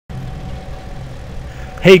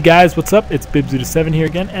Hey guys, what's up? It's Bibzoo7 here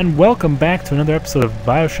again, and welcome back to another episode of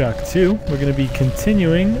Bioshock 2. We're going to be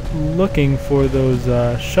continuing looking for those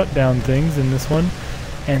shutdown things in this one.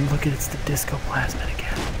 And look at it's the disco plasmid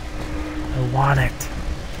again. I want it.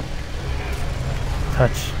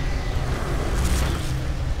 Touch.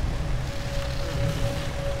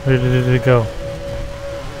 Where did it go?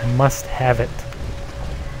 I must have it.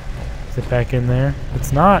 Is it back in there?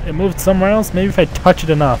 It's not. It moved somewhere else. Maybe if I touch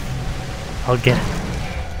it enough, I'll get it.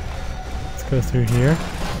 Go through here.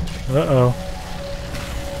 Uh-oh.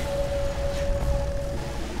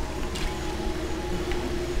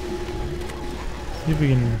 See if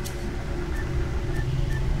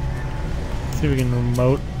we can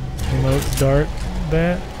remote start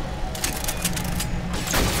that.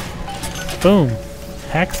 Boom.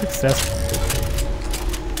 Hack successful.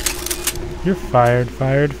 You're fired.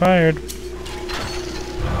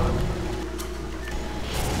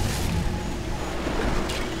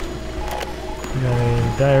 Got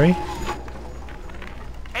a diary.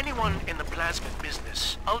 Anyone in the Plasmid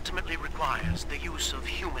business ultimately requires the use of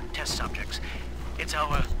human test subjects. It's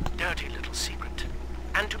our dirty little secret.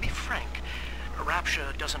 And to be frank,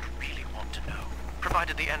 Rapture doesn't really want to know,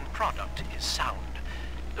 provided the end product is sound.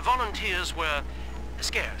 The volunteers were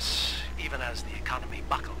scarce, even as the economy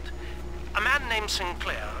buckled. A man named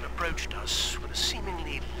Sinclair approached us with a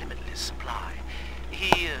seemingly limitless supply.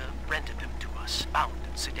 He rented them to us, bound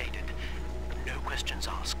and sedated. No questions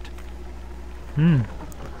asked.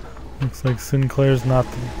 Looks like Sinclair's not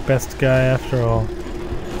the best guy after all.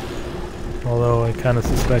 Although I kind of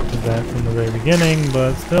suspected that from the very beginning,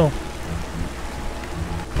 but still.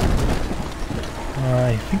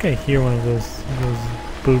 I think I hear one of those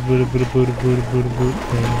boot things.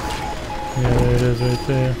 Yeah, there it is right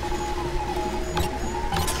there.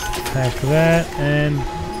 Hack that and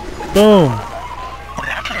boom!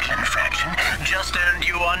 That little infraction just earned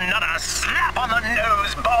you another slap on the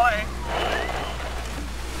nose, boy!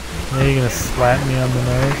 Now you're gonna slap me on the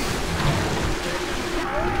nose.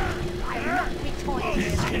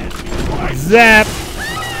 Zap!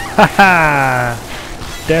 Haha!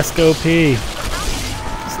 Desk OP.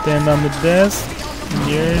 Stand on the desk, and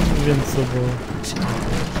you're invincible.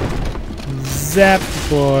 Zap the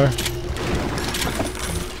floor.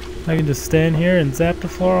 I can just stand here and zap the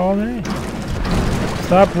floor all day.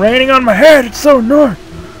 Stop raining on my head, it's so annoying!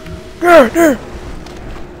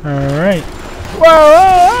 Alright.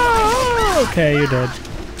 Whoa! Okay, you're dead.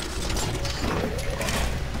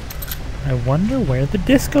 I wonder where the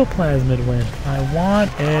disco plasmid went. I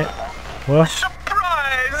want it. Well.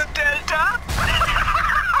 Surprise, Delta!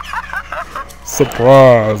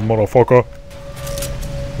 Surprise, motherfucker.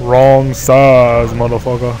 Wrong size,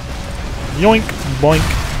 motherfucker. Yoink, boink.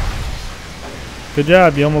 Good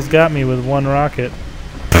job, you almost got me with one rocket.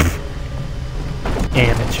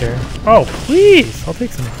 Amateur. Oh, please! I'll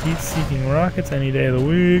take some heat-seeking rockets any day of the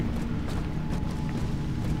week.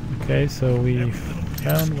 Okay, so we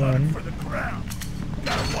found one. For the ground.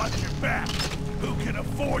 Gotta watch your back. Who can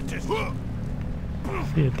afford to?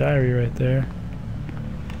 See a diary right there.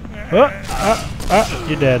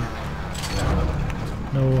 You're dead.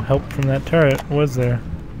 No help from that turret, was there?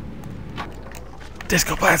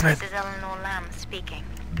 Disco plasmid! This is Eleanor Lamb speaking.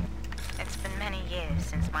 It's been many years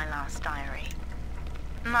since my last diary.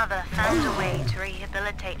 Mother found a way to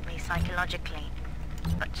rehabilitate me psychologically,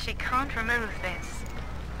 but she can't remove this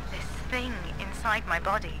thing inside my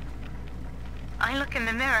body. I look in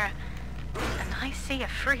the mirror, and I see a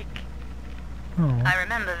freak. Oh. I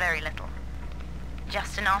remember very little.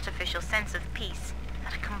 Just an artificial sense of peace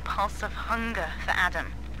and a compulsive hunger for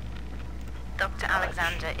Adam. Dr.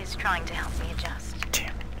 Alexander is trying to help me adjust.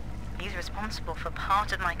 He's responsible for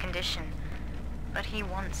part of my condition, but he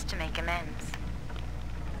wants to make amends.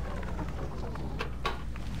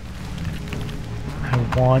 I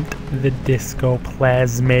want the disco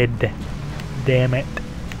plasmid. Damn it.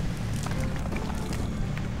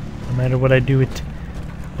 No matter what I do, it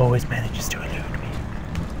always manages to elude me.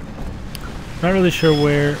 Not really sure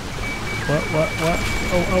where. What?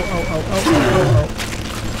 Oh.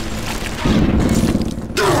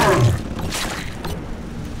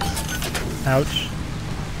 Ouch.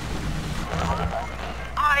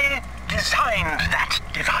 I designed that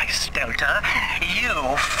device, Delta.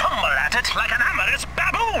 You fumble at it like an amorous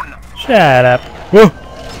baboon! Shut up. Whoa!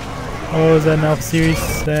 Oh, is that an Alpha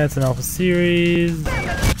Series? That's an Alpha Series.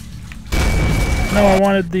 No, I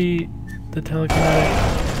wanted the telekinetic.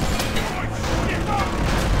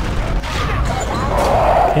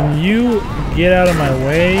 Can you get out of my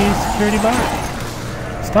way, security box?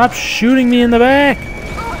 Stop shooting me in the back!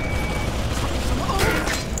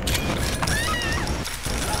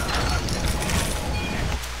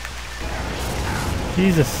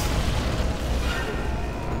 Jesus.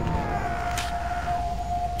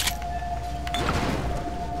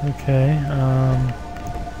 Okay,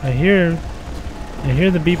 I hear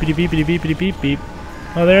the beepity beepity beepity beep beep.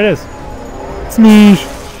 Oh, there it is. Sneeze.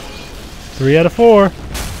 3 out of 4.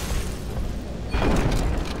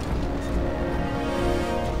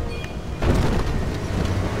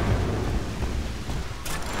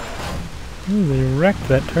 Ooh, they wrecked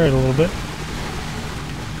that turret a little bit.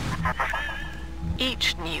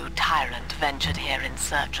 Each new tyrant ventured here in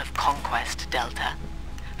search of conquest, Delta.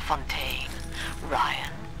 Fontaine,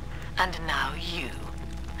 Ryan, and now you.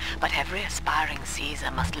 But every aspiring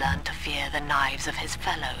Caesar must learn to fear the knives of his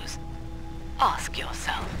fellows. Ask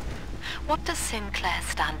yourself, what does Sinclair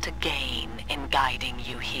stand to gain in guiding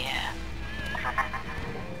you here?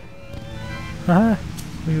 Haha,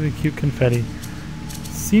 look at the cute confetti.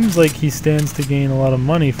 Seems like he stands to gain a lot of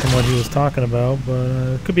money from what he was talking about, but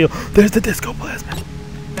it could be there's the disco plasmid.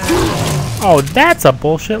 Oh, that's a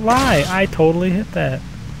bullshit lie. I totally hit that.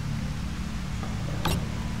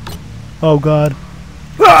 Oh god.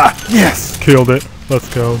 Ah! Yes! Killed it. Let's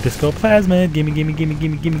go. Disco plasmid. Gimme, gimme, gimme,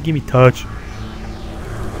 gimme, gimme, gimme. Touch.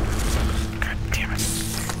 God damn it.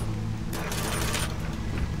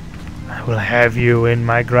 I will have you in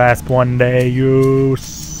my grasp one day, you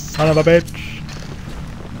son of a bitch.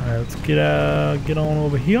 Alright, let's get on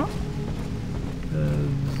over here.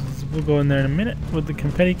 We'll go in there in a minute where the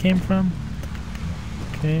confetti came from.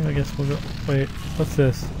 Okay, I guess we'll go. Wait, what's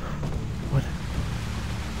this? What?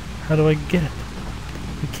 How do I get it?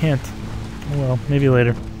 We can't. Oh well, maybe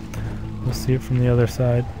later. We'll see it from the other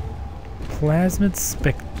side. Plasmid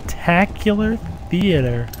Spectacular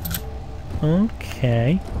Theater.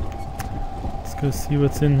 Okay. Let's go see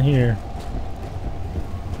what's in here.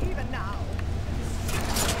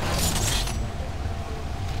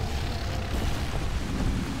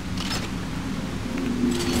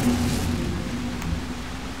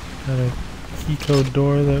 Got a key code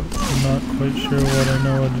door that I'm not quite sure what I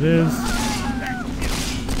know what it is.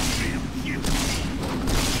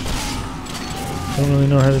 Don't really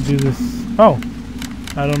know how to do this. Oh!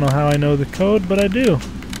 I don't know how I know the code, but I do.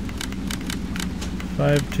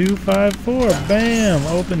 5254. Bam!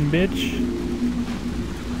 Open, bitch.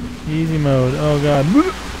 Easy mode. Oh god.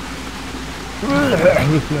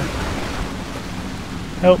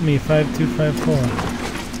 Help me, 5254.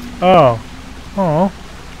 Oh. Oh.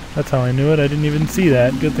 That's how I knew it. I didn't even see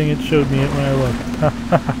that. Good thing it showed me it when I looked.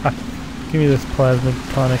 Give me this plasma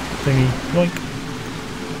tonic thingy. Yoink.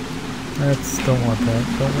 Don't want that.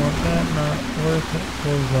 Don't want that. Not worth it.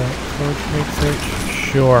 What was that? Search, make search.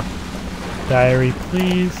 Sure. Diary,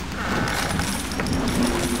 please.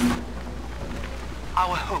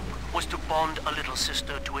 Our hope was to bond a little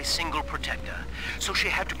sister to a single protector, so she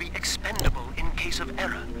had to be expendable in case of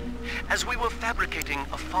error. As we were fabricating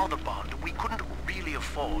a father bond, we couldn't really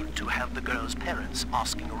afford to have the girl's parents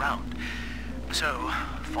asking around. So,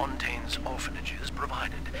 Fontaine's orphanages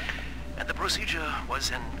provided. And the procedure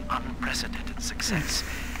was an unprecedented success.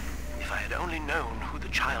 If I had only known who the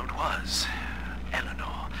child was,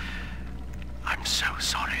 Eleanor, I'm so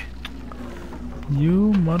sorry.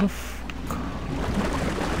 You motherfucker.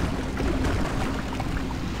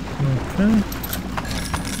 Okay.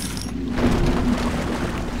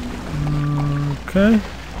 Okay.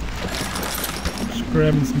 Just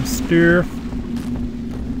grabbing some stuff.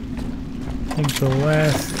 I think the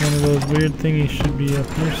last one of those weird thingies should be up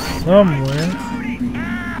here somewhere.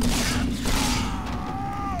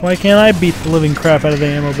 Why can't I beat the living crap out of the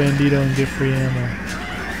ammo bandito and get free ammo?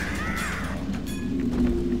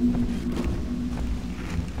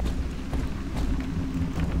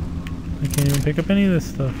 I can't even pick up any of this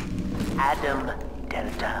stuff. Adam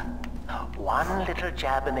Delta. One little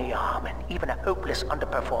jab in the arm and even a hopeless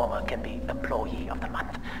underperformer can be Employee of the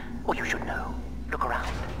Month. Or you should know. Look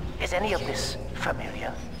around. Is any of this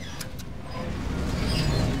familiar?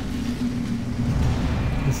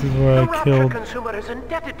 This is where I killed. The consumer is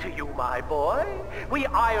indebted to you, my boy. We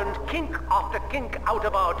ironed kink after kink out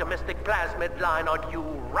of our domestic plasmid line on you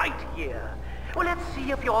right here. Well, let's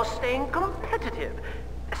see if you're staying competitive.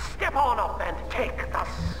 Step on up and take the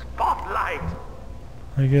spotlight.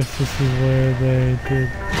 I guess this is where they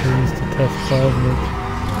used to test plasmid.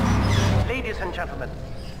 Ladies and gentlemen,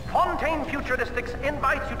 Fontaine Futuristics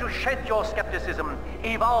invites you to shed your skepticism,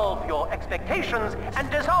 evolve your expectations, and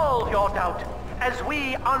dissolve your doubt as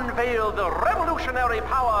we unveil the revolutionary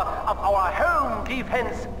power of our home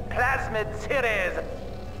defense plasmid series.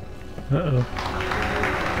 Uh-oh.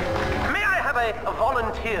 May I have a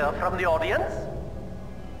volunteer from the audience?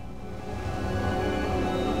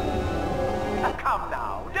 Come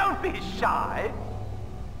now, don't be shy.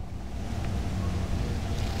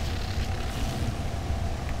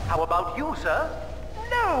 How about you, sir?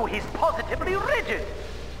 No, he's positively rigid.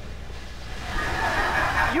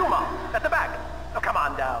 Yuma, at the back. Oh, come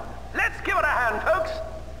on down. Let's give it a hand, folks.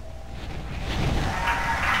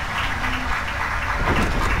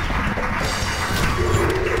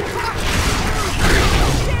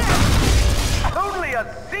 Only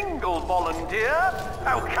a single volunteer?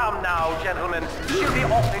 Oh, come now, gentlemen. She'll be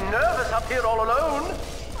awfully nervous up here all alone.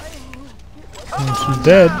 She's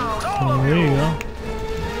dead. Oh, there you go.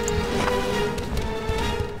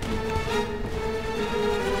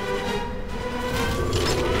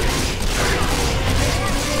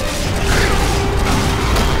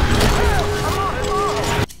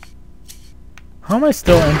 How am I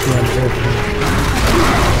still empty on potion?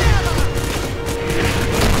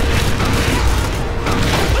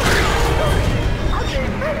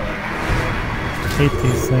 Hate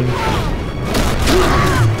these things.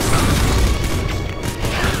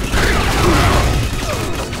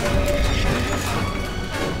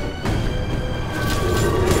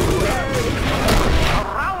 A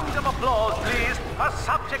round of applause, please, for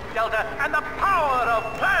Subject Delta and the power of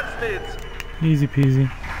Plasmids. Easy peasy.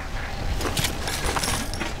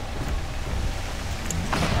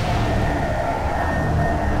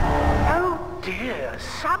 Dear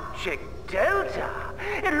Subject Delta,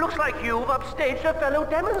 it looks like you've upstaged a fellow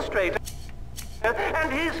demonstrator,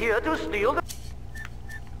 and he's here to steal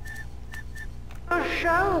the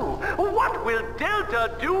show. What will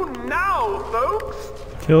Delta do now, folks?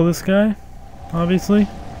 Kill this guy, obviously.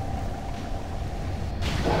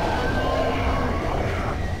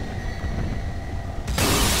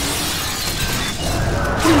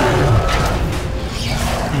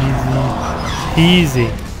 Easy.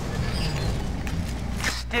 Easy.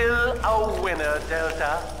 Still a winner,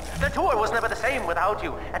 Delta. The tour was never the same without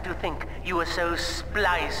you. And to think you were so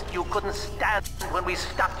spliced you couldn't stand when we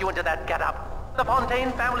stuffed you into that getup. The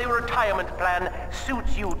Fontaine family retirement plan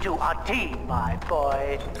suits you to a T, my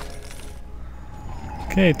boy.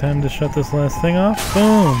 Okay, time to shut this last thing off.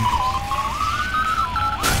 Boom.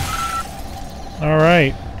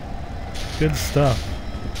 Alright. Good stuff.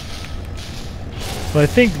 So I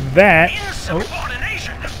think that...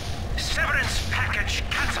 Insubordination! Severance package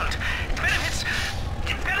cancelled. Benefits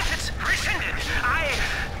rescinded.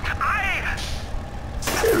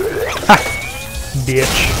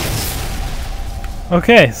 Bitch.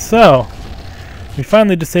 Okay, so we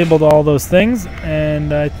finally disabled all those things,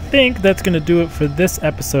 and I think that's going to do it for this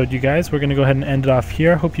episode, you guys. We're going to go ahead and end it off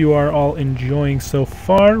here. Hope you are all enjoying so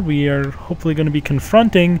far. We are hopefully going to be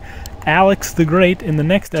confronting Alex the Great in the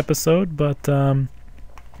next episode, but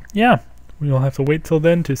yeah, we'll have to wait till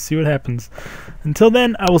then to see what happens. Until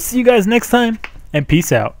then, I will see you guys next time, and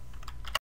peace out.